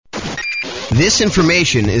This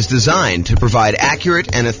information is designed to provide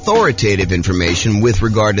accurate and authoritative information with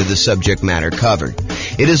regard to the subject matter covered.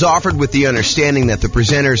 It is offered with the understanding that the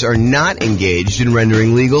presenters are not engaged in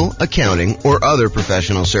rendering legal, accounting, or other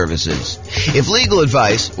professional services. If legal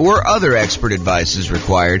advice or other expert advice is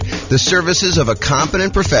required, the services of a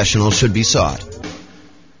competent professional should be sought.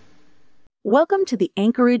 Welcome to the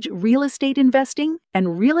Anchorage Real Estate Investing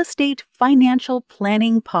and Real Estate Financial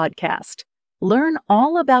Planning Podcast. Learn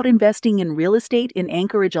all about investing in real estate in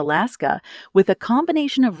Anchorage, Alaska, with a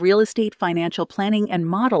combination of real estate financial planning and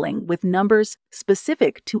modeling with numbers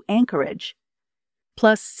specific to Anchorage.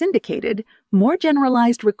 Plus syndicated, more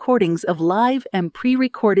generalized recordings of live and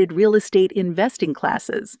pre-recorded real estate investing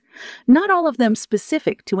classes, not all of them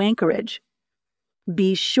specific to Anchorage.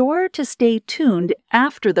 Be sure to stay tuned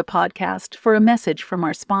after the podcast for a message from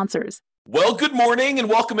our sponsors. Well, good morning and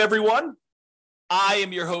welcome, everyone. I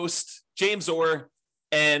am your host, James Orr,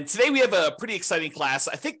 and today we have a pretty exciting class.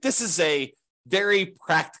 I think this is a very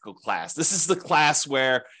practical class. This is the class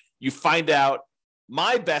where you find out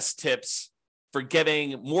my best tips for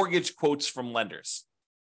getting mortgage quotes from lenders.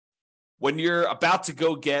 When you're about to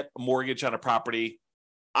go get a mortgage on a property,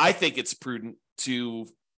 I think it's prudent to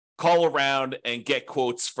call around and get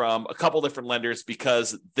quotes from a couple different lenders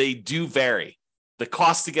because they do vary. The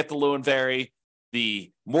cost to get the loan vary.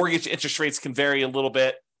 The mortgage interest rates can vary a little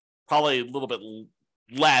bit, probably a little bit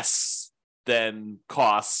less than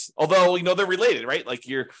costs. Although, they're related, right? Like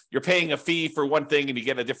you're paying a fee for one thing and you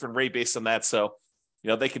get a different rate based on that. So,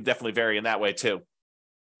 they can definitely vary in that way too.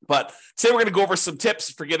 But today we're going to go over some tips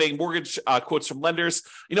for getting mortgage quotes from lenders.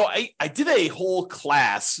 I did a whole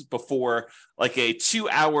class before, like a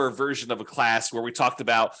 2-hour version of a class where we talked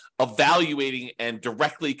about evaluating and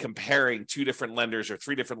directly comparing 2 different lenders or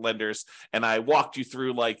 3 different lenders. And I walked you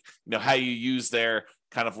through how you use their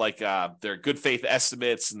kind of their good faith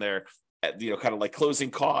estimates and their kind of like closing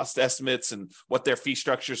cost estimates and what their fee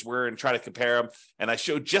structures were and try to compare them. And I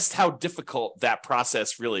showed just how difficult that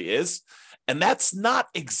process really is. And that's not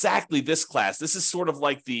exactly this class. This is sort of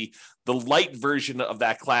like the light version of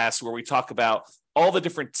that class where we talk about all the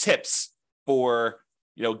different tips for,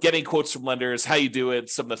 getting quotes from lenders, how you do it,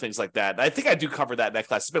 some of the things like that. And I think I do cover that in that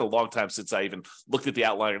class. It's been a long time since I even looked at the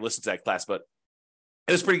outline or listened to that class, but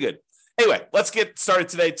it was pretty good. Anyway, let's get started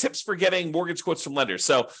today. Tips for getting mortgage quotes from lenders.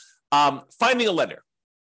 So finding a lender.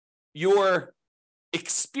 Your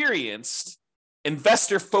experienced,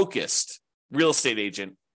 investor-focused real estate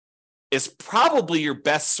agent is probably your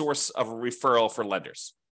best source of a referral for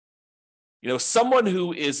lenders. Someone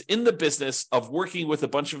who is in the business of working with a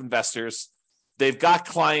bunch of investors, they've got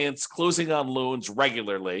clients closing on loans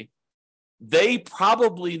regularly. They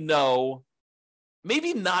probably know,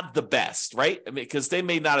 maybe not the best, right? Because they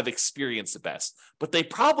may not have experienced the best, but they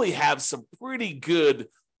probably have some pretty good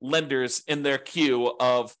lenders in their queue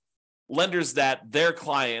of lenders that their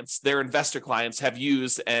clients, their investor clients have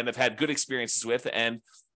used and have had good experiences with. And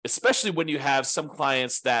especially when you have some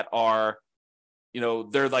clients that are,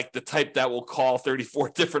 they're like the type that will call 34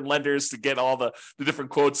 different lenders to get all the different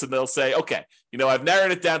quotes. And they'll say, okay, I've narrowed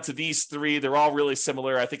it down to these 3. They're all really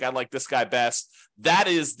similar. I think I like this guy best. That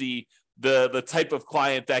is the type of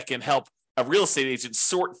client that can help a real estate agent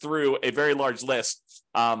sort through a very large list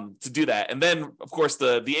to do that. And then, of course,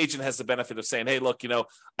 the agent has the benefit of saying, hey, look,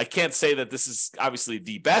 I can't say that this is obviously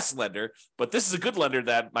the best lender, but this is a good lender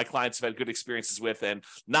that my clients have had good experiences with, and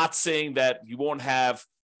not saying that you won't have,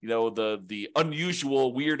 the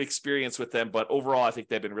unusual, weird experience with them, but overall, I think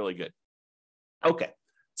they've been really good. Okay.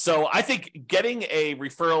 So I think getting a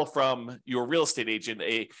referral from your real estate agent,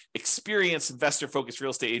 a experienced investor-focused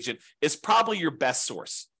real estate agent, is probably your best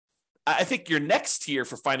source. I think your next tier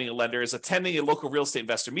for finding a lender is attending a local real estate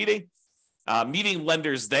investor meeting, meeting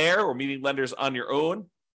lenders there or meeting lenders on your own,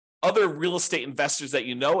 other real estate investors that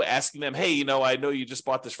asking them, hey, I know you just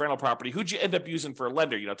bought this rental property. Who'd you end up using for a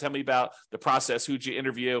lender? Tell me about the process. Who'd you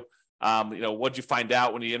interview? What'd you find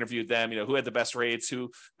out when you interviewed them? Who had the best rates? Who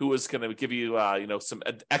was going to give you, some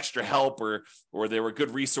extra help or they were a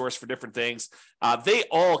good resource for different things. They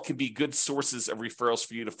all can be good sources of referrals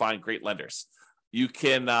for you to find great lenders. You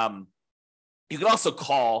can also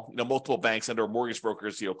call, multiple banks and or mortgage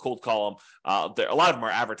brokers, cold call them. A lot of them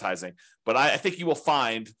are advertising, but I think you will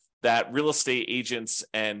find that real estate agents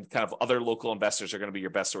and kind of other local investors are going to be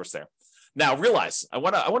your best source there. Now, realize, I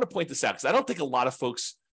want to point this out because I don't think a lot of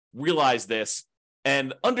folks realize this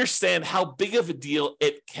and understand how big of a deal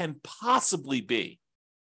it can possibly be.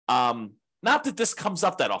 Not that this comes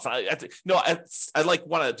up that often. I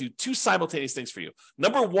want to do 2 simultaneous things for you.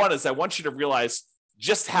 Number one is I want you to realize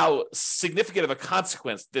just how significant of a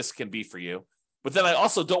consequence this can be for you. But then I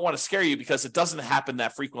also don't want to scare you because it doesn't happen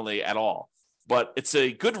that frequently at all. but it's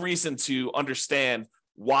a good reason to understand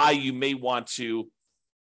why you may want to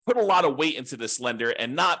put a lot of weight into this lender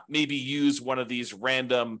and not maybe use one of these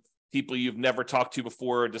random people you've never talked to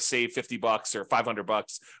before to save $50 or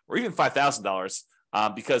 $500 or even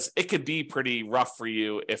 $5,000, because it could be pretty rough for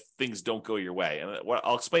you if things don't go your way. And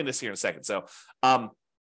I'll explain this here in a second. So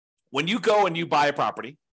when you go and you buy a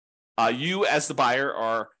property, you as the buyer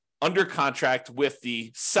are under contract with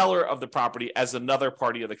the seller of the property as another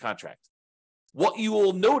party of the contract. What you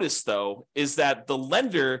will notice, though, is that the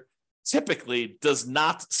lender typically does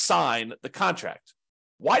not sign the contract.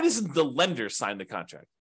 Why doesn't the lender sign the contract?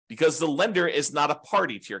 Because the lender is not a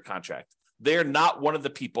party to your contract. They're not one of the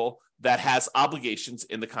people that has obligations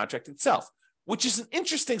in the contract itself, which is an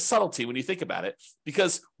interesting subtlety when you think about it,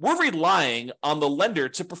 because we're relying on the lender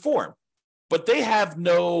to perform, but they have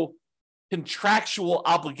no contractual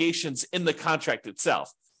obligations in the contract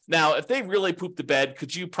itself. Now, if they really poop the bed,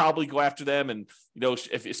 could you probably go after them? And,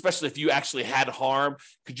 especially if you actually had harm,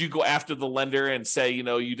 could you go after the lender and say,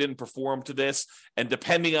 you didn't perform to this? And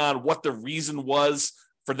depending on what the reason was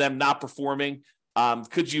for them not performing,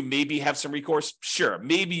 could you maybe have some recourse? Sure,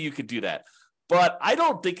 maybe you could do that. But I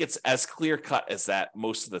don't think it's as clear cut as that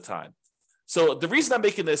most of the time. So the reason I'm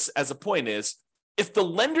making this as a point is, if the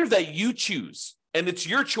lender that you choose, and it's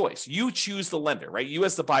your choice, you choose the lender, right? You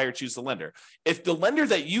as the buyer choose the lender. If the lender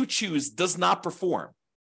that you choose does not perform,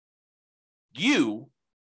 you,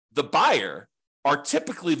 the buyer, are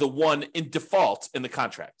typically the one in default in the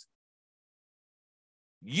contract.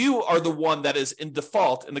 You are the one that is in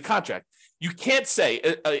default in the contract. You can't say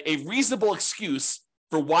a reasonable excuse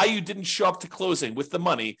for why you didn't show up to closing with the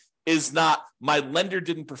money is not my lender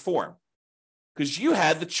didn't perform, because you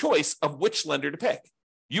had the choice of which lender to pick.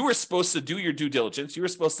 You were supposed to do your due diligence. You were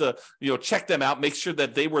supposed to, check them out, make sure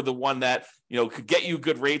that they were the one that, could get you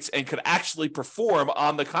good rates and could actually perform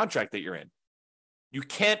on the contract that you're in. You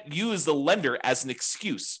can't use the lender as an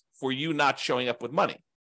excuse for you not showing up with money.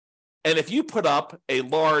 And if you put up a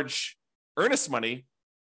large earnest money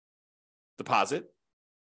deposit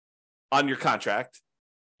on your contract,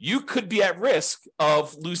 you could be at risk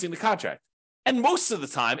of losing the contract. And most of the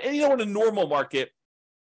time, and in a normal market,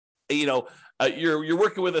 you're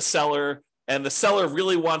working with a seller, and the seller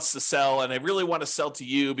really wants to sell, and they really want to sell to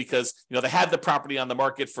you because they had the property on the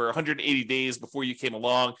market for 180 days before you came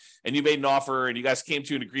along, and you made an offer, and you guys came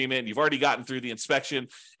to an agreement, and you've already gotten through the inspection,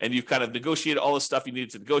 and you've kind of negotiated all the stuff you needed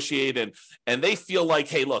to negotiate, and they feel like,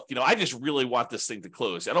 hey, look, I just really want this thing to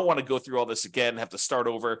close. I don't want to go through all this again and have to start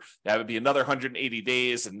over. That would be another 180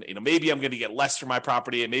 days, and maybe I'm going to get less for my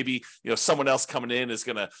property, and maybe someone else coming in is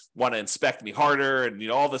going to want to inspect me harder,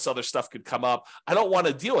 and all this other stuff could come up. I don't want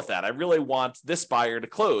to deal with that. I really want this buyer to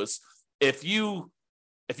close. If you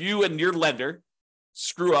and your lender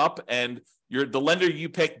screw up and the lender you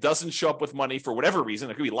pick doesn't show up with money for whatever reason,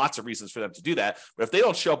 there could be lots of reasons for them to do that, but if they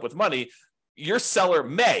don't show up with money, your seller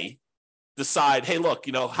may decide, hey, look,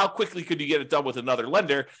 how quickly could you get it done with another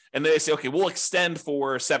lender? And they say, okay, we'll extend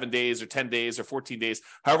for 7 days or 10 days or 14 days,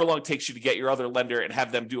 however long it takes you to get your other lender, and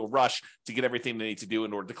have them do a rush to get everything they need to do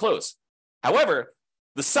in order to close. However,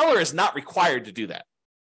 the seller is not required to do that.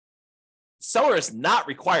 Seller is not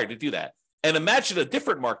required to do that. And imagine a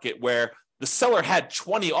different market where the seller had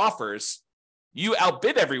 20 offers, you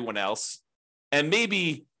outbid everyone else, and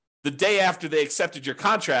maybe the day after they accepted your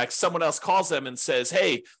contract, someone else calls them and says,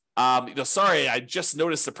 hey, sorry, I just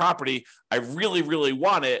noticed the property. I really, really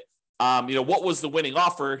want it. What was the winning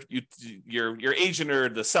offer? Your agent or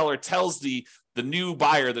the seller tells the new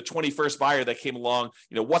buyer, the 21st buyer that came along,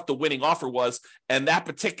 what the winning offer was. And that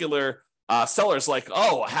particular seller's like,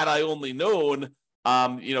 oh, had I only known,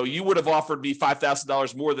 you would have offered me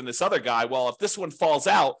 $5,000 more than this other guy. Well, if this one falls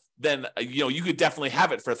out, then, you could definitely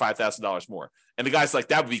have it for $5,000 more. And the guy's like,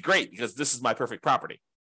 that would be great because this is my perfect property.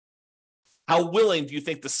 How willing do you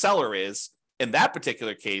think the seller is in that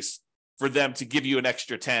particular case for them to give you an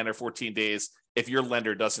extra 10 or 14 days if your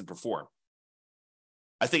lender doesn't perform?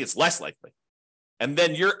 I think it's less likely. And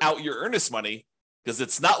then you're out your earnest money, because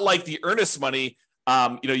it's not like the earnest money,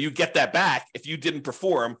 you get that back if you didn't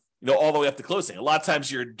perform, all the way up to closing. A lot of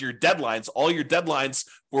times your deadlines, all your deadlines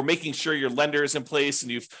for making sure your lender is in place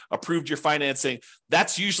and you've approved your financing,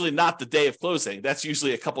 that's usually not the day of closing. That's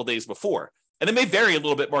usually a couple of days before. And it may vary a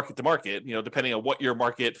little bit market to market, depending on what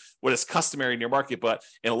is customary in your market. But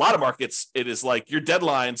in a lot of markets, it is like your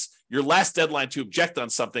deadlines, your last deadline to object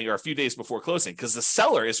on something are a few days before closing, because the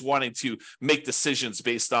seller is wanting to make decisions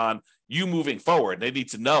based on you moving forward. They need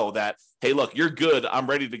to know that, hey, look, you're good. I'm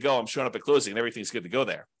ready to go. I'm showing up at closing and everything's good to go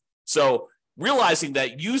there. So realizing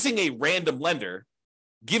that using a random lender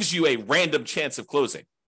gives you a random chance of closing.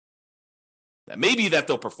 That maybe that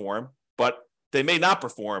they'll perform, but They may not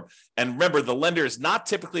perform. And remember, the lender is not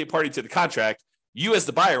typically a party to the contract. You as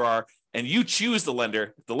the buyer are, and you choose the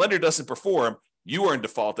lender. If the lender doesn't perform, you are in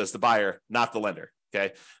default as the buyer, not the lender.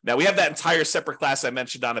 Okay. Now we have that entire separate class I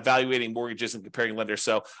mentioned on evaluating mortgages and comparing lenders.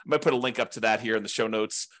 So I'm going to put a link up to that here in the show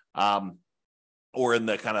notes, or in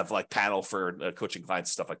the kind of like panel for coaching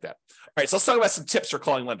clients, stuff like that. All right. So let's talk about some tips for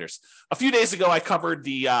calling lenders. A few days ago, I covered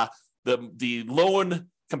the loan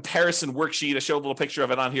comparison worksheet. I showed a little picture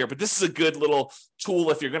of it on here, but this is a good little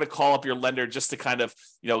tool if you're going to call up your lender just to kind of,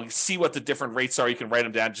 see what the different rates are. You can write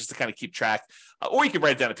them down just to kind of keep track, or you can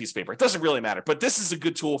write it down on a piece of paper. It doesn't really matter, but this is a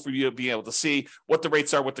good tool for you to be able to see what the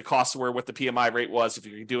rates are, what the costs were, what the PMI rate was, if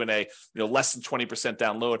you're doing a, less than 20%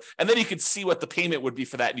 down loan, and then you can see what the payment would be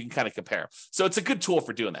for that. And you can kind of compare. So it's a good tool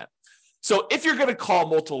for doing that. So if you're going to call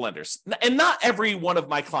multiple lenders, and not every one of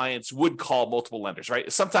my clients would call multiple lenders,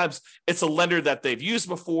 right? Sometimes it's a lender that they've used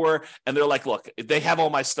before, and they're like, look, they have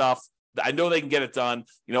all my stuff. I know they can get it done.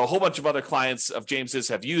 A whole bunch of other clients of James's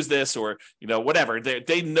have used this, or, whatever.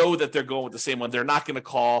 They know that they're going with the same one. They're not going to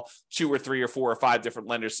call 2 or 3 or 4 or 5 different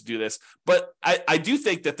lenders to do this. But I do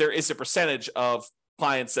think that there is a percentage of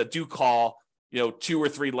clients that do call 2 or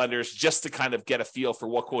 3 lenders just to kind of get a feel for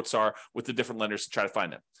what quotes are with the different lenders to try to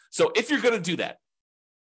find them. So if you're going to do that,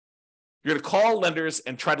 you're going to call lenders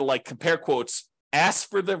and try to compare quotes, ask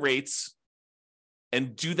for the rates,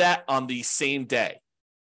 and do that on the same day.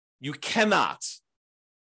 You cannot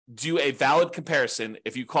do a valid comparison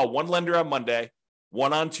if you call one lender on Monday,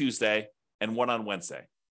 one on Tuesday, and one on Wednesday.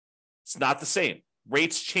 It's not the same.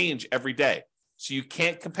 Rates change every day. So you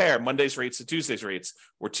can't compare Monday's rates to Tuesday's rates,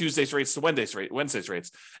 or Tuesday's rates to Wednesday's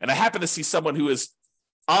rates. And I happen to see someone who is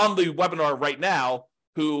on the webinar right now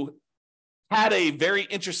who had a very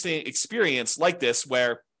interesting experience like this,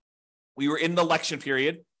 where we were in the election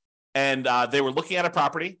period and they were looking at a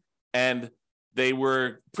property and they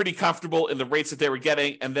were pretty comfortable in the rates that they were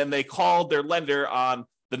getting. And then they called their lender on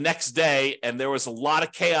the next day, and there was a lot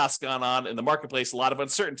of chaos going on in the marketplace, a lot of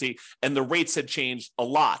uncertainty, and the rates had changed a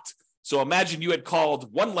lot. So imagine you had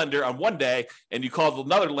called one lender on one day and you called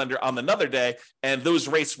another lender on another day, and those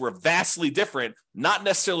rates were vastly different, not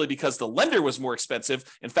necessarily because the lender was more expensive.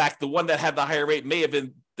 In fact, the one that had the higher rate may have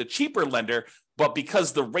been the cheaper lender, but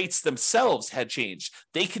because the rates themselves had changed.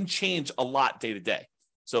 They can change a lot day to day.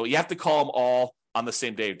 So you have to call them all on the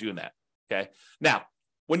same day of doing that. Okay. Now,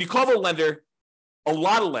 when you call the lender, a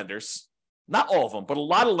lot of lenders, not all of them, but a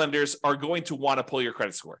lot of lenders are going to want to pull your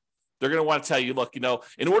credit score. They're going to want to tell you, look,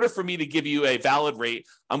 in order for me to give you a valid rate,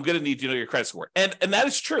 I'm going to need to know your credit score. And that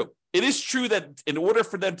is true. It is true that in order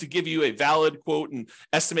for them to give you a valid quote and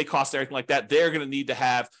estimate cost, everything like that, they're going to need to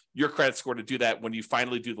have your credit score to do that when you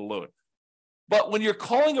finally do the loan. But when you're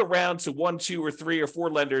calling around to 1, 2, or 3 or 4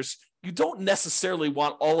 lenders, you don't necessarily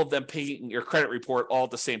want all of them paying your credit report all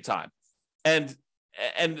at the same time. And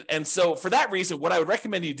so for that reason, what I would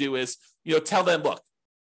recommend you do is, tell them, look,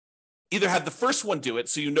 either have the first one do it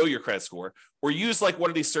so you know your credit score, or use one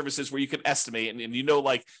of these services where you can estimate and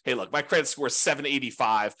hey, look, my credit score is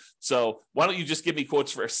 785. So why don't you just give me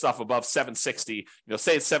quotes for stuff above 760?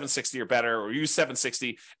 Say it's 760 or better, or use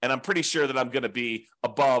 760. And I'm pretty sure that I'm going to be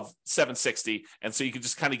above 760. And so you can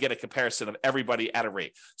just kind of get a comparison of everybody at a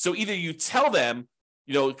rate. So either you tell them,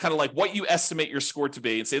 kind of what you estimate your score to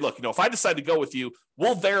be, and say, look, if I decide to go with you,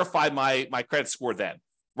 we'll verify my credit score then.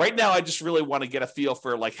 Right now, I just really want to get a feel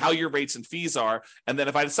for how your rates and fees are. And then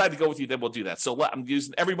if I decide to go with you, then we'll do that. So I'm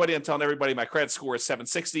telling everybody my credit score is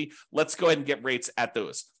 760. Let's go ahead and get rates at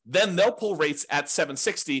those. Then they'll pull rates at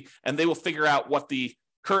 760, and they will figure out what the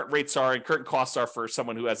current rates are and current costs are for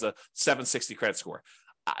someone who has a 760 credit score.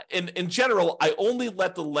 In general, I only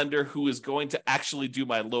let the lender who is going to actually do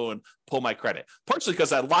my loan pull my credit, partially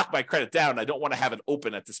because I lock my credit down. I don't want to have it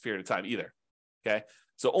open at this period of time either. Okay.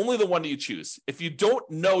 So only the one that you choose. If you don't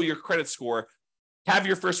know your credit score, have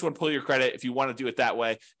your first one pull your credit if you want to do it that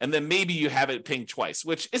way. And then maybe you have it pinged twice,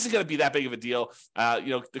 which isn't going to be that big of a deal.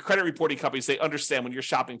 The credit reporting companies, they understand when you're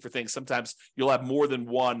shopping for things, sometimes you'll have more than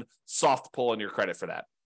one soft pull on your credit for that.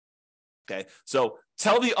 Okay. So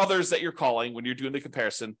tell the others that you're calling when you're doing the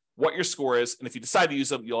comparison what your score is. And if you decide to use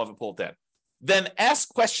them, you'll have it pulled then. Then ask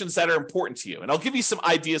questions that are important to you. And I'll give you some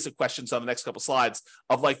ideas of questions on the next couple slides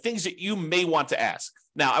of things that you may want to ask.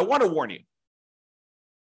 Now, I want to warn you.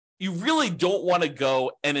 You really don't want to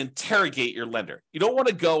go and interrogate your lender. You don't want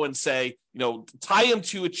to go and say, tie them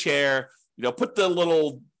to a chair, put the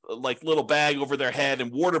little bag over their head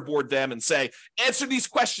and waterboard them and say, answer these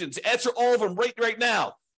questions, answer all of them right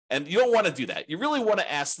now. And you don't want to do that. You really want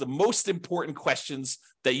to ask the most important questions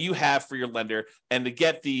that you have for your lender and to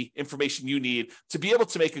get the information you need to be able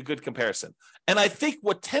to make a good comparison. And I think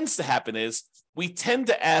what tends to happen is we tend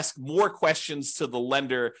to ask more questions to the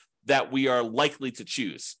lender that we are likely to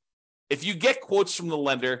choose. If you get quotes from the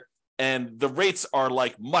lender and the rates are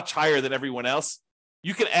like much higher than everyone else,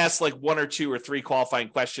 you can ask like 1 or 2 or 3 qualifying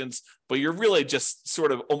questions, but you're really just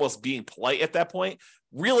sort of almost being polite at that point.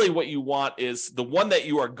 Really what you want is the one that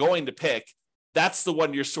you are going to pick. That's the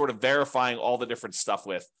one you're sort of verifying all the different stuff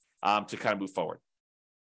with to kind of move forward.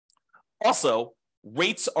 Also,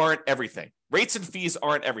 rates aren't everything. Rates and fees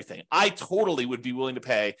aren't everything. I totally would be willing to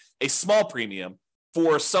pay a small premium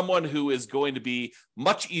for someone who is going to be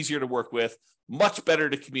much easier to work with, much better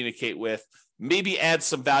to communicate with, maybe add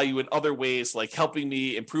some value in other ways, like helping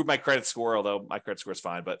me improve my credit score, although my credit score is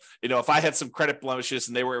fine. But, if I had some credit blemishes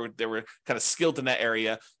and they were kind of skilled in that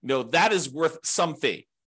area, that is worth some fee.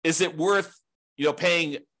 Is it worth,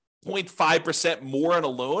 paying 0.5% more on a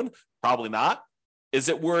loan? Probably not. Is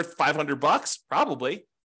it worth $500? Probably.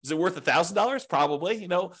 Is it worth $1,000? Probably.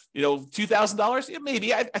 $2,000? Yeah,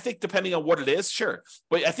 maybe. I think depending on what it is, sure.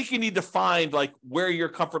 But I think you need to find like where your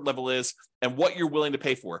comfort level is and what you're willing to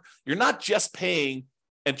pay for. You're not just paying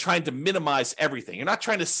and trying to minimize everything. You're not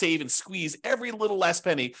trying to save and squeeze every little last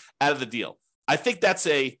penny out of the deal. I think that's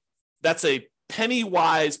a penny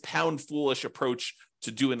wise, pound foolish approach to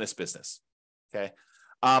doing this business. Okay.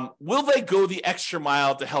 Will they go the extra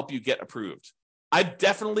mile to help you get approved? I've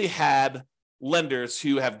definitely had lenders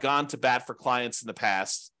who have gone to bat for clients in the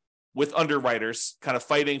past with underwriters kind of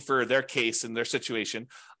fighting for their case and their situation.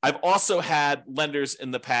 I've also had lenders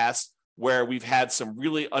in the past where we've had some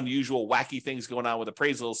really unusual, wacky things going on with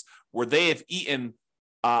appraisals where they have eaten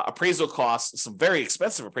appraisal costs, some very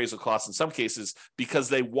expensive appraisal costs in some cases, because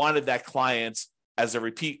they wanted that client as a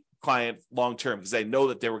repeat client long-term because they know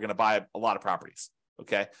that they were going to buy a lot of properties.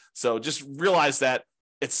 Okay. So just realize that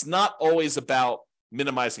it's not always about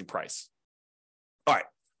minimizing price. All right,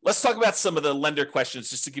 let's talk about some of the lender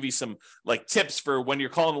questions just to give you some like tips for when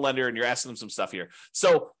you're calling a lender and you're asking them some stuff here.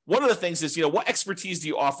 So one of the things is, what expertise do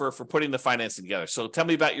you offer for putting the financing together? So tell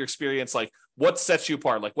me about your experience, like what sets you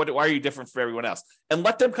apart? Like why are you different from everyone else? And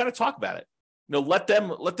let them kind of talk about it. Let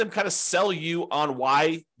them kind of sell you on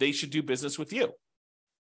why they should do business with you.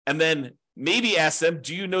 And then maybe ask them,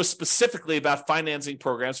 do you know specifically about financing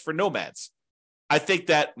programs for nomads? I think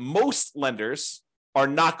that most lenders are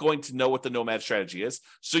not going to know what the nomad strategy is.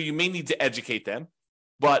 So you may need to educate them.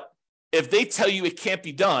 But if they tell you it can't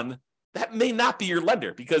be done, that may not be your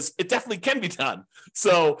lender because it definitely can be done.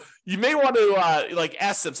 So you may want to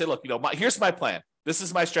ask them, say, look, here's my plan. This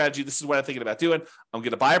is my strategy. This is what I'm thinking about doing. I'm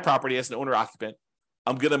going to buy a property as an owner occupant.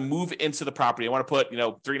 I'm going to move into the property. I want to put,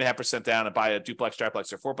 3.5% down and buy a duplex,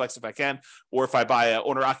 triplex, or fourplex if I can. Or if I buy an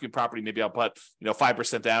owner occupant property, maybe I'll put,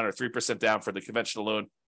 5% down or 3% down for the conventional loan.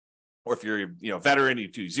 Or if you're, a veteran, you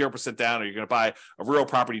do 0% down, or you're going to buy a rural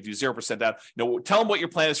property, you do 0% down. Tell them what your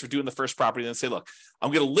plan is for doing the first property, and then say, look,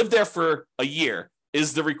 I'm going to live there for a year.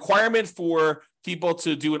 Is the requirement for people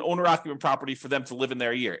to do an owner-occupant property for them to live in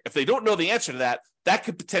there a year? If they don't know the answer to that, that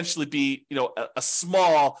could potentially be, a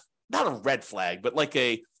small, not a red flag, but like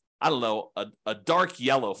a dark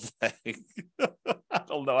yellow flag. I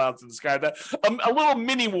don't know how to describe that. A little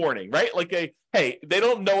mini warning, right? Like hey, they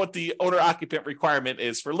don't know what the owner-occupant requirement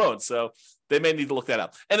is for loans, so they may need to look that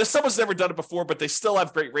up. And if someone's never done it before, but they still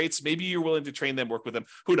have great rates, maybe you're willing to train them, work with them.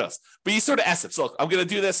 Who knows? But you sort of ask them, so look, I'm going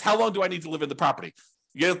to do this. How long do I need to live in the property?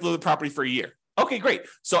 You have to live in the property for a year. Okay, great.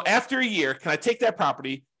 So after a year, can I take that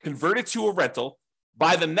property, convert it to a rental,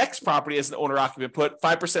 buy the next property as an owner-occupant, put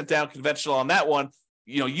 5% down conventional on that one,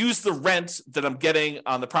 use the rent that I'm getting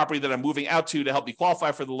on the property that I'm moving out to help me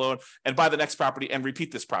qualify for the loan, and buy the next property and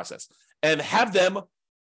repeat this process and have them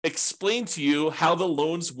explain to you how the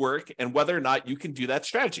loans work and whether or not you can do that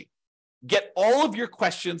strategy. Get all of your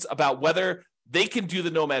questions about whether they can do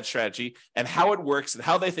the nomad strategy and how it works and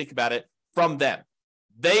how they think about it from them.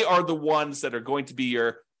 They are the ones that are going to be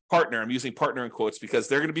your partner. I'm using partner in quotes because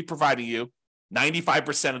they're going to be providing you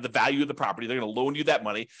 95% of the value of the property. They're going to loan you that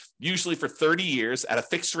money, usually for 30 years at a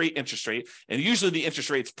fixed rate interest rate. And usually the interest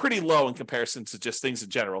rate's pretty low in comparison to just things in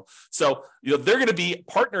general. So, they're going to be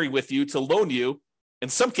partnering with you to loan you, in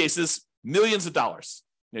some cases, millions of dollars.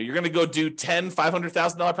 You're going to go do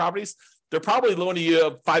 $500,000 properties. They're probably loaning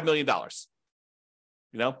you $5 million.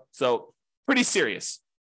 So pretty serious.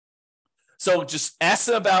 So just ask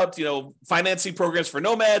them about, financing programs for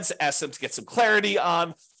nomads, ask them to get some clarity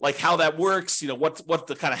on like how that works, what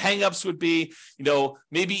the kind of hangups would be,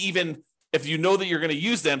 maybe even if you know that you're going to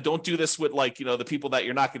use them, don't do this with the people that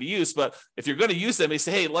you're not going to use. But if you're going to use them, they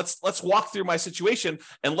say, hey, let's walk through my situation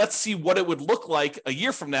and let's see what it would look like a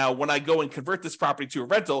year from now when I go and convert this property to a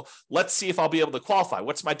rental. Let's see if I'll be able to qualify.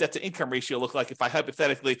 What's my debt to income ratio look like if I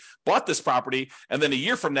hypothetically bought this property and then a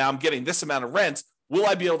year from now I'm getting this amount of rent? Will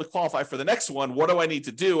I be able to qualify for the next one? What do I need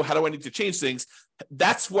to do? How do I need to change things?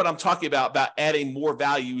 That's what I'm talking about adding more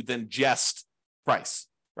value than just price,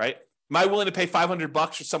 right? Am I willing to pay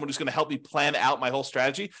 $500 for someone who's going to help me plan out my whole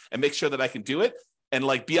strategy and make sure that I can do it and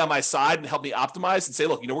be on my side and help me optimize and say,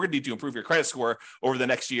 look, we're going to need to improve your credit score over the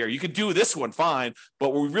next year. You can do this one fine,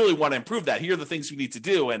 but we really want to improve that. Here are the things we need to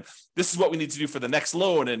do. And this is what we need to do for the next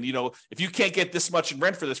loan. And, if you can't get this much in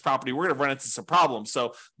rent for this property, we're going to run into some problems.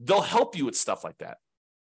 So they'll help you with stuff like that.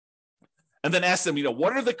 And then ask them,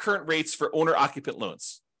 what are the current rates for owner occupant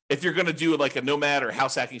loans? If you're going to do a nomad or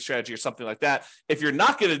house hacking strategy or something like that. If you're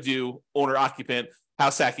not going to do owner occupant,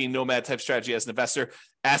 house hacking, nomad type strategy as an investor,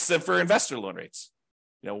 ask them for investor loan rates.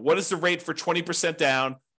 What is the rate for 20%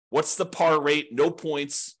 down? What's the par rate? No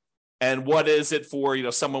points. And what is it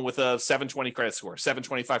for, someone with a 720 credit score,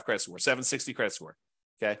 725 credit score, 760 credit score?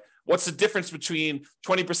 Okay. What's the difference between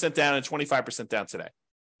 20% down and 25% down today?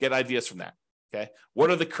 Get ideas from that. Okay.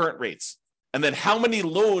 What are the current rates? And then how many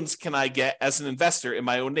loans can I get as an investor in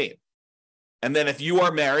my own name? And then if you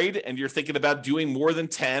are married and you're thinking about doing more than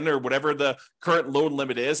 10 or whatever the current loan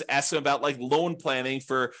limit is, ask them about loan planning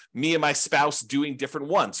for me and my spouse doing different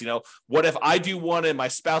ones. What if I do one and my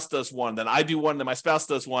spouse does one, then I do one and my spouse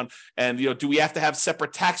does one? And, do we have to have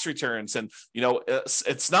separate tax returns? And,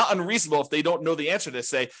 it's not unreasonable if they don't know the answer to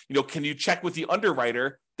say, can you check with the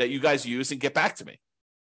underwriter that you guys use and get back to me?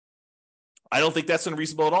 I don't think that's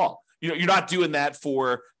unreasonable at all. You're not doing that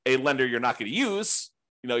for a lender you're not going to use.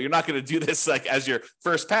 You're not going to do this as your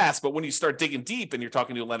first pass, but when you start digging deep and you're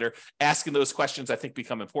talking to a lender, asking those questions, I think,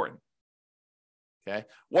 become important. Okay.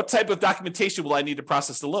 What type of documentation will I need to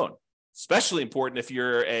process the loan? Especially important if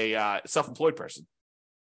you're a self-employed person,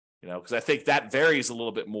 because I think that varies a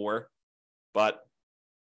little bit more, but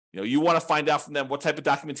you want to find out from them what type of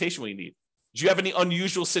documentation will you need. Did you have any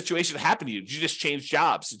unusual situation happen to you? Did you just change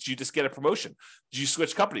jobs? Did you just get a promotion? Did you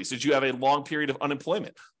switch companies? Did you have a long period of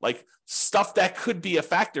unemployment? Stuff that could be a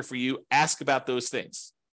factor for you, ask about those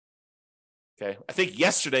things. Okay. I think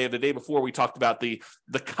yesterday or the day before we talked about the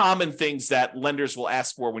common things that lenders will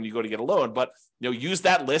ask for when you go to get a loan, but use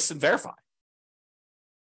that list and verify.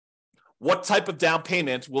 What type of down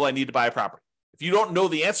payment will I need to buy a property? If you don't know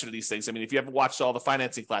the answer to these things, if you haven't watched all the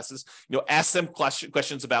financing classes, ask them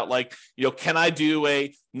questions about can I do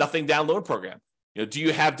a nothing down loan program? Do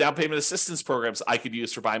you have down payment assistance programs I could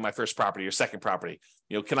use for buying my first property or second property?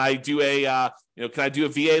 Can I do a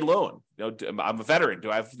VA loan? I'm a veteran.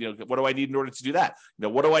 Do I have, what do I need in order to do that?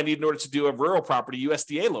 What do I need in order to do a rural property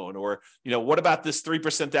USDA loan? Or, what about this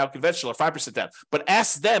 3% down conventional or 5% down? But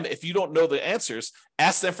ask them, if you don't know the answers,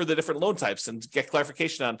 ask them for the different loan types and get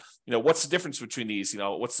clarification on, what's the difference between these?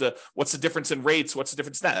 What's the difference in rates? What's the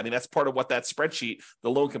difference in that? That's part of what that spreadsheet,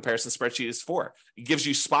 the loan comparison spreadsheet, is for. It gives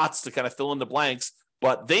you spots to kind of fill in the blanks,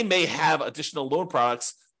 but they may have additional loan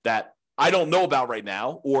products that I don't know about right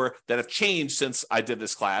now, or that have changed since I did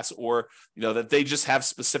this class, or, that they just have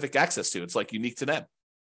specific access to. It's unique to them.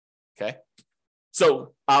 Okay.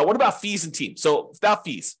 So what about fees and team? So about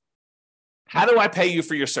fees, how do I pay you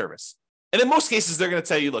for your service? And in most cases, they're going to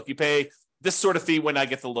tell you, look, you pay this sort of fee when I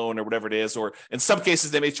get the loan or whatever it is, or in some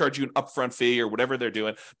cases, they may charge you an upfront fee or whatever they're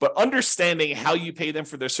doing, but understanding how you pay them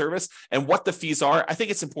for their service and what the fees are, I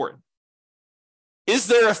think it's important. Is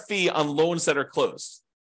there a fee on loans that are closed?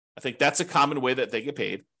 I think that's a common way that they get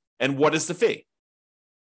paid. And what is the fee?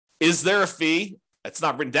 Is there a fee? It's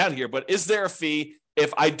not written down here, but is there a fee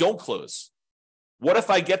if I don't close? What if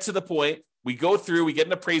I get to the point, we go through, we get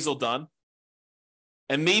an appraisal done,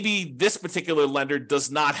 and maybe this particular lender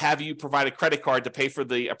does not have you provide a credit card to pay for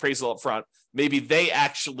the appraisal up front. Maybe they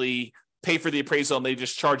actually pay for the appraisal and they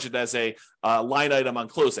just charge it as a line item on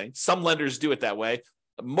closing. Some lenders do it that way.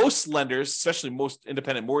 Most lenders, especially most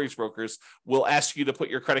independent mortgage brokers, will ask you to put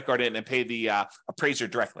your credit card in and pay the appraiser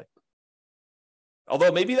directly.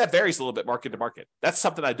 Although maybe that varies a little bit market to market. That's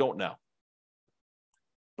something I don't know.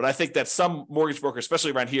 But I think that some mortgage brokers,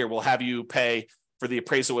 especially around here, will have you pay for the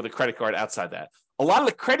appraisal with a credit card outside that. A lot of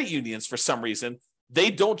the credit unions, for some reason,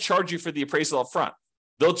 they don't charge you for the appraisal up front.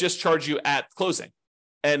 They'll just charge you at closing.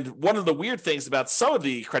 And one of the weird things about some of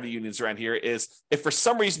the credit unions around here is if for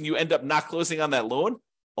some reason you end up not closing on that loan,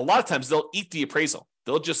 a lot of times they'll eat the appraisal.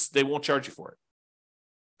 They won't charge you for it.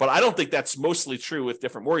 But I don't think that's mostly true with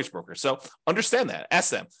different mortgage brokers. So understand that.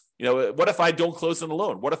 Ask them, what if I don't close on the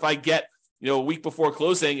loan? What if I get, a week before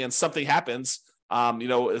closing and something happens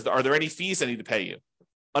Are there any fees I need to pay you?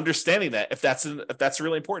 Understanding that if that's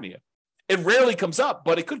really important to you. It rarely comes up,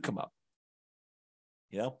 but it could come up.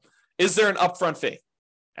 Is there an upfront fee?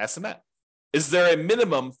 Ask them that. Is there a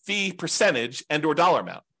minimum fee percentage and or dollar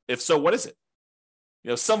amount? If so, what is it?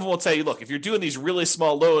 Some of them will tell you, look, if you're doing these really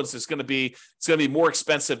small loans, it's going to be more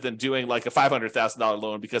expensive than doing like a $500,000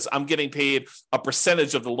 loan because I'm getting paid a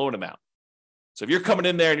percentage of the loan amount. So if you're coming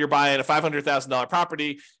in there and you're buying a $500,000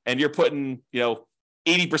 property and you're putting,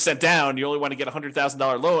 80% down, you only want to get a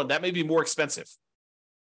 $100,000 loan, that may be more expensive.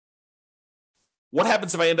 What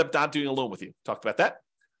happens if I end up not doing a loan with you? Talked about that.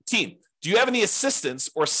 Team, do you have any assistants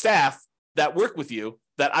or staff that work with you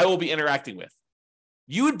that I will be interacting with?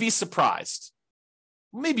 You would be surprised.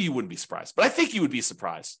 Maybe you wouldn't be surprised, but I think you would be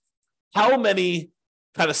surprised how many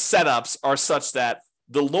kind of setups are such that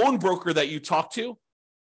the loan broker that you talk to,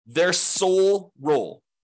 their sole role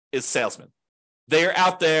is salesman. They are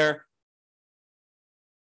out there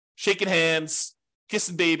shaking hands,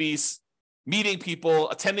 kissing babies, meeting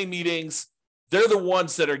people, attending meetings. They're the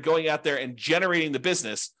ones that are going out there and generating the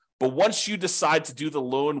business. But once you decide to do the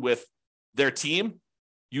loan with their team,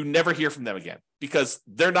 you never hear from them again because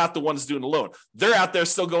they're not the ones doing the loan. They're out there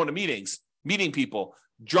still going to meetings, meeting people,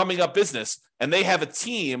 drumming up business, and they have a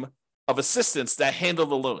team of assistants that handle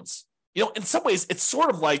the loans. In some ways, it's sort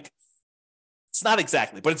of like, it's not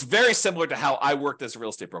exactly, but it's very similar to how I worked as a real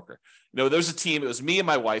estate broker. There's a team. It was me and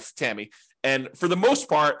my wife, Tammy. And for the most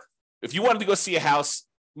part, if you wanted to go see a house,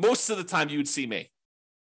 most of the time you would see me.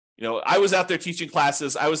 I was out there teaching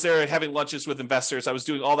classes. I was there having lunches with investors. I was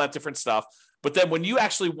doing all that different stuff. But then when you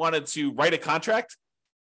actually wanted to write a contract,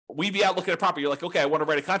 we'd be out looking at property. You're like, okay, I want to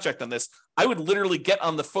write a contract on this. I would literally get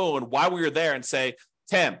on the phone while we were there and say,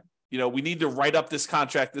 Tam, we need to write up this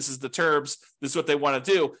contract. This is the terms. This is what they want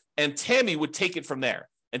to do. And Tammy would take it from there.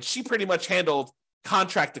 And she pretty much handled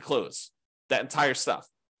contract to close, that entire stuff.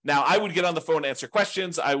 Now, I would get on the phone and answer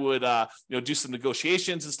questions. I would, do some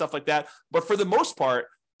negotiations and stuff like that. But for the most part,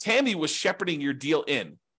 Tammy was shepherding your deal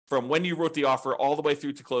in from when you wrote the offer all the way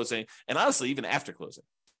through to closing, and honestly, even after closing.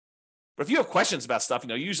 But if you have questions about stuff,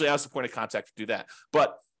 usually I was the point of contact to do that.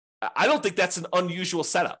 But I don't think that's an unusual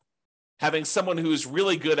setup. Having someone who's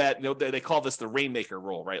really good at, they call this the rainmaker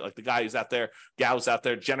role, right? Like the guy who's out there, gal who's out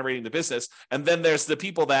there generating the business. And then there's the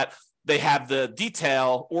people that they have the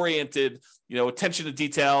detail-oriented, attention to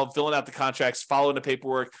detail, filling out the contracts, following the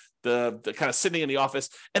paperwork, the kind of sitting in the office.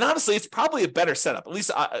 And honestly, it's probably a better setup. At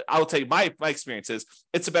least I will tell you, my experience is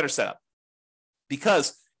it's a better setup.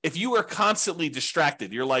 Because if you are constantly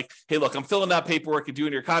distracted, you're like, hey, look, I'm filling out paperwork and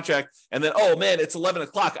doing your contract. And then, oh man, it's 11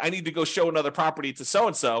 o'clock. I need to go show another property to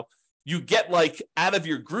so-and-so. You get like out of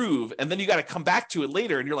your groove and then you got to come back to it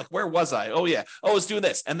later. And you're like, where was I? Oh yeah. Oh, I was doing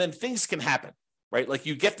this. And then things can happen, right? Like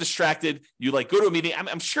you get distracted, you like go to a meeting.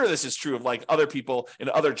 I'm sure this is true of like other people in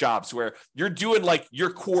other jobs where you're doing like your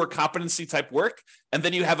core competency type work. And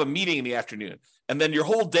then you have a meeting in the afternoon. And then your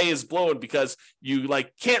whole day is blown because you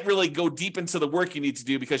like can't really go deep into the work you need to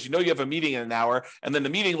do because you have a meeting in an hour, and then the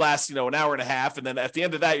meeting lasts, an hour and a half. And then at the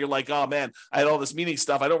end of that, you're like, oh man, I had all this meeting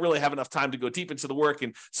stuff. I don't really have enough time to go deep into the work.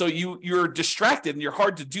 And so you're distracted and you're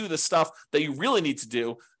hard to do the stuff that you really need to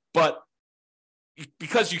do, but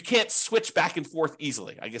because you can't switch back and forth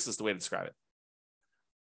easily, I guess is the way to describe it.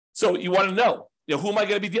 So you want to know, who am I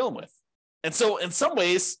going to be dealing with? And so in some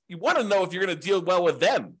ways, you want to know if you're going to deal well with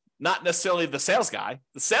them. Not necessarily the sales guy.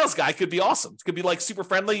 The sales guy could be awesome. It could be like super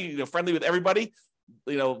friendly, friendly with everybody,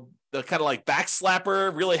 the kind of like back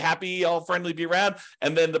slapper, really happy, all friendly, be around.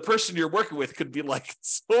 And then the person you're working with could be like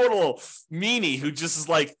total meanie who just is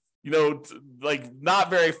like, like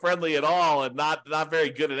not very friendly at all and not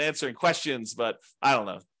very good at answering questions. But I don't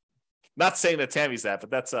know. Not saying that Tammy's that,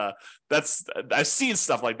 but that's I've seen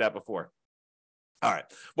stuff like that before. All right.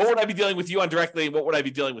 What would I be dealing with you on directly? And what would I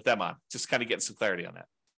be dealing with them on? Just kind of getting some clarity on that.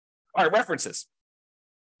 All right, references.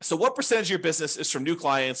 So what percentage of your business is from new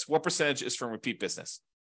clients? What percentage is from repeat business?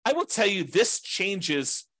 I will tell you this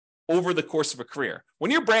changes over the course of a career.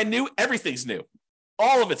 When you're brand new, everything's new.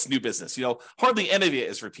 All of it's new business. Hardly any of it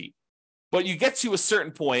is repeat. But you get to a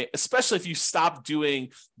certain point, especially if you stop doing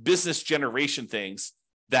business generation things,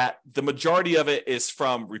 that the majority of it is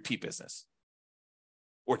from repeat business.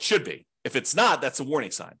 Or it should be. If it's not, that's a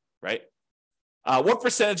warning sign, right? What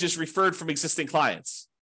percentage is referred from existing clients?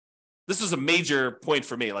 This was a major point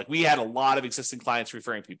for me. Like we had a lot of existing clients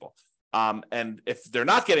referring people. And if they're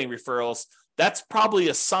not getting referrals, that's probably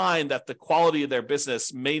a sign that the quality of their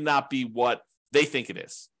business may not be what they think it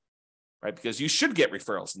is, right? Because you should get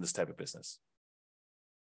referrals in this type of business.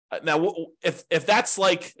 Now, if that's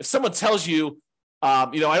like, if someone tells you, I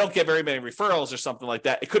don't get very many referrals or something like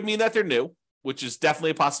that, it could mean that they're new, which is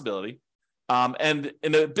definitely a possibility. And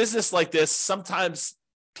in a business like this, sometimes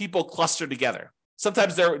people cluster together.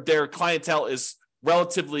 Sometimes their clientele is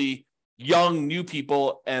relatively young, new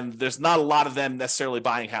people, and there's not a lot of them necessarily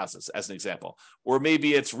buying houses, as an example. Or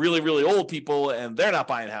maybe it's really, really old people and they're not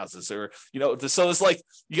buying houses. Or, so it's like,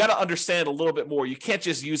 you got to understand a little bit more. You can't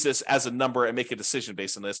just use this as a number and make a decision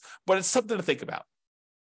based on this, but it's something to think about.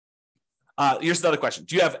 Here's another question.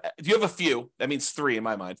 Do you have a few, that means 3 in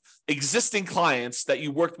my mind, existing clients that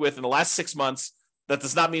you worked with in the last 6 months? That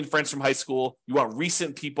does not mean friends from high school. You want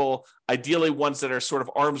recent people, ideally ones that are sort of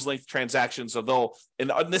arm's length transactions, although in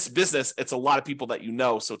this business, it's a lot of people that you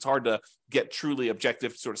know, so it's hard to get truly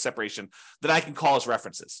objective sort of separation that I can call as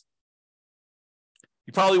references.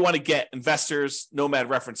 You probably want to get investors, nomad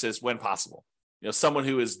references when possible. Someone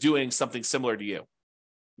who is doing something similar to you.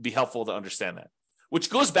 It'd be helpful to understand that. Which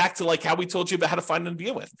goes back to like how we told you about how to find them to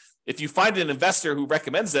begin with. If you find an investor who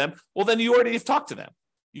recommends them, well, then you already have talked to them.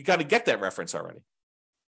 You got to get that reference already.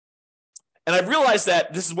 And I realized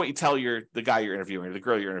that this is what you tell the guy you're interviewing, or the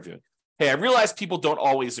girl you're interviewing. Hey, I realize people don't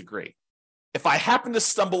always agree. If I happen to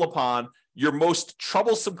stumble upon your most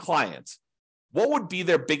troublesome client, what would be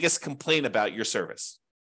their biggest complaint about your service?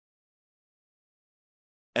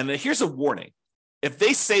 And then here's a warning. If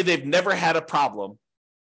they say they've never had a problem,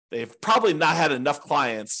 they've probably not had enough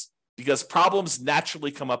clients, because problems naturally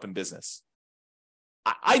come up in business.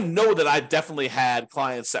 I know that I've definitely had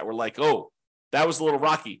clients that were like, oh, that was a little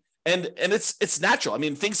rocky. And it's natural. I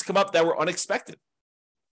mean, things come up that were unexpected.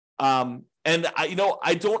 And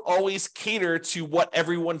I don't always cater to what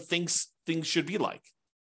everyone thinks things should be like,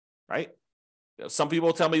 right? Some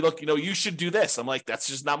people tell me, look, you should do this. I'm like, that's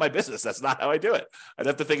just not my business. That's not how I do it. I'd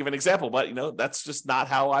have to think of an example, but that's just not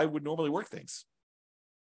how I would normally work things.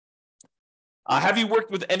 Have you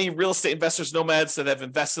worked with any real estate investors, nomads that have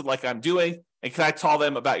invested like I'm doing? And can I tell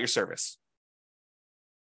them about your service?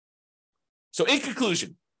 So in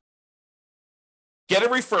conclusion, get a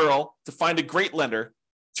referral to find a great lender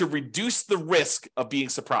to reduce the risk of being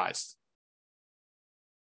surprised.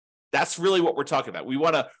 That's really what we're talking about. We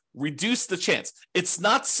want to reduce the chance. It's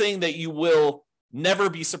not saying that you will never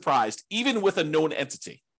be surprised, even with a known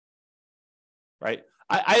entity, right?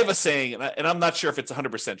 I have a saying, and I'm not sure if it's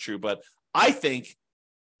 100% true, but I think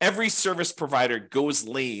every service provider goes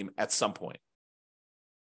lame at some point.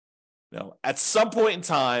 At some point in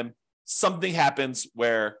time, something happens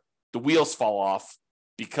where the wheels fall off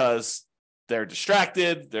because they're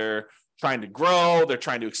distracted, they're trying to grow, they're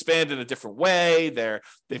trying to expand in a different way,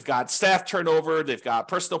 they've got staff turnover, they've got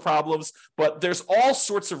personal problems, but there's all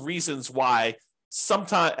sorts of reasons why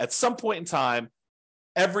at some point in time,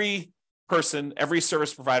 every person, every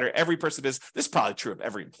service provider, every person this is probably true of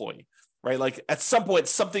every employee, right? Like at some point,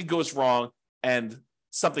 something goes wrong and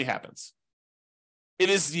something happens. It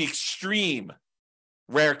is the extreme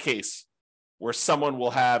rare case where someone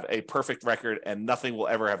will have a perfect record and nothing will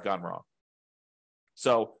ever have gone wrong.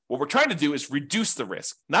 So what we're trying to do is reduce the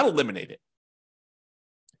risk, not eliminate it.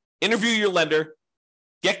 Interview your lender,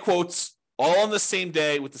 get quotes all on the same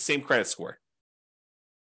day with the same credit score.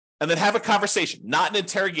 And then have a conversation, not an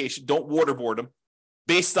interrogation. Don't waterboard them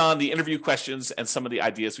based on the interview questions and some of the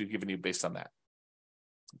ideas we've given you based on that.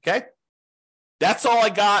 Okay? That's all I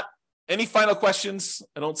got. Any final questions?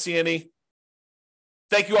 I don't see any.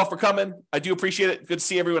 Thank you all for coming. I do appreciate it. Good to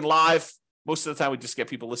see everyone live. Most of the time, we just get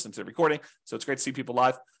people listening to the recording. So it's great to see people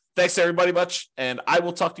live. Thanks, everybody, much. And I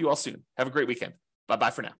will talk to you all soon. Have a great weekend.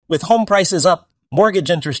 Bye-bye for now. With home prices up, mortgage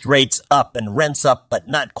interest rates up, and rents up, but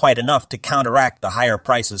not quite enough to counteract the higher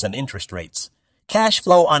prices and interest rates, cash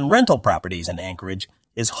flow on rental properties in Anchorage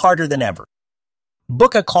is harder than ever.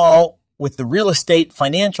 Book a call with the Real Estate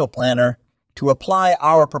Financial Planner to apply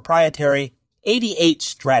our proprietary 88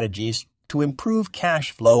 strategies to improve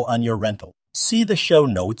cash flow on your rental. See the show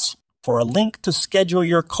notes for a link to schedule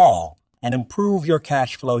your call and improve your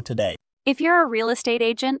cash flow today. If you're a real estate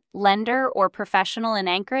agent, lender, or professional in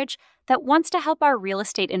Anchorage that wants to help our real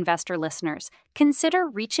estate investor listeners, consider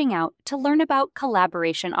reaching out to learn about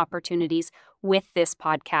collaboration opportunities with this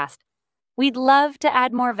podcast. We'd love to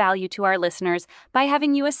add more value to our listeners by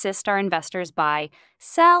having you assist our investors buy,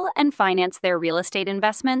 sell, and finance their real estate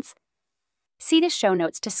investments. See the show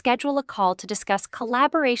notes to schedule a call to discuss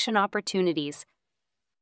collaboration opportunities.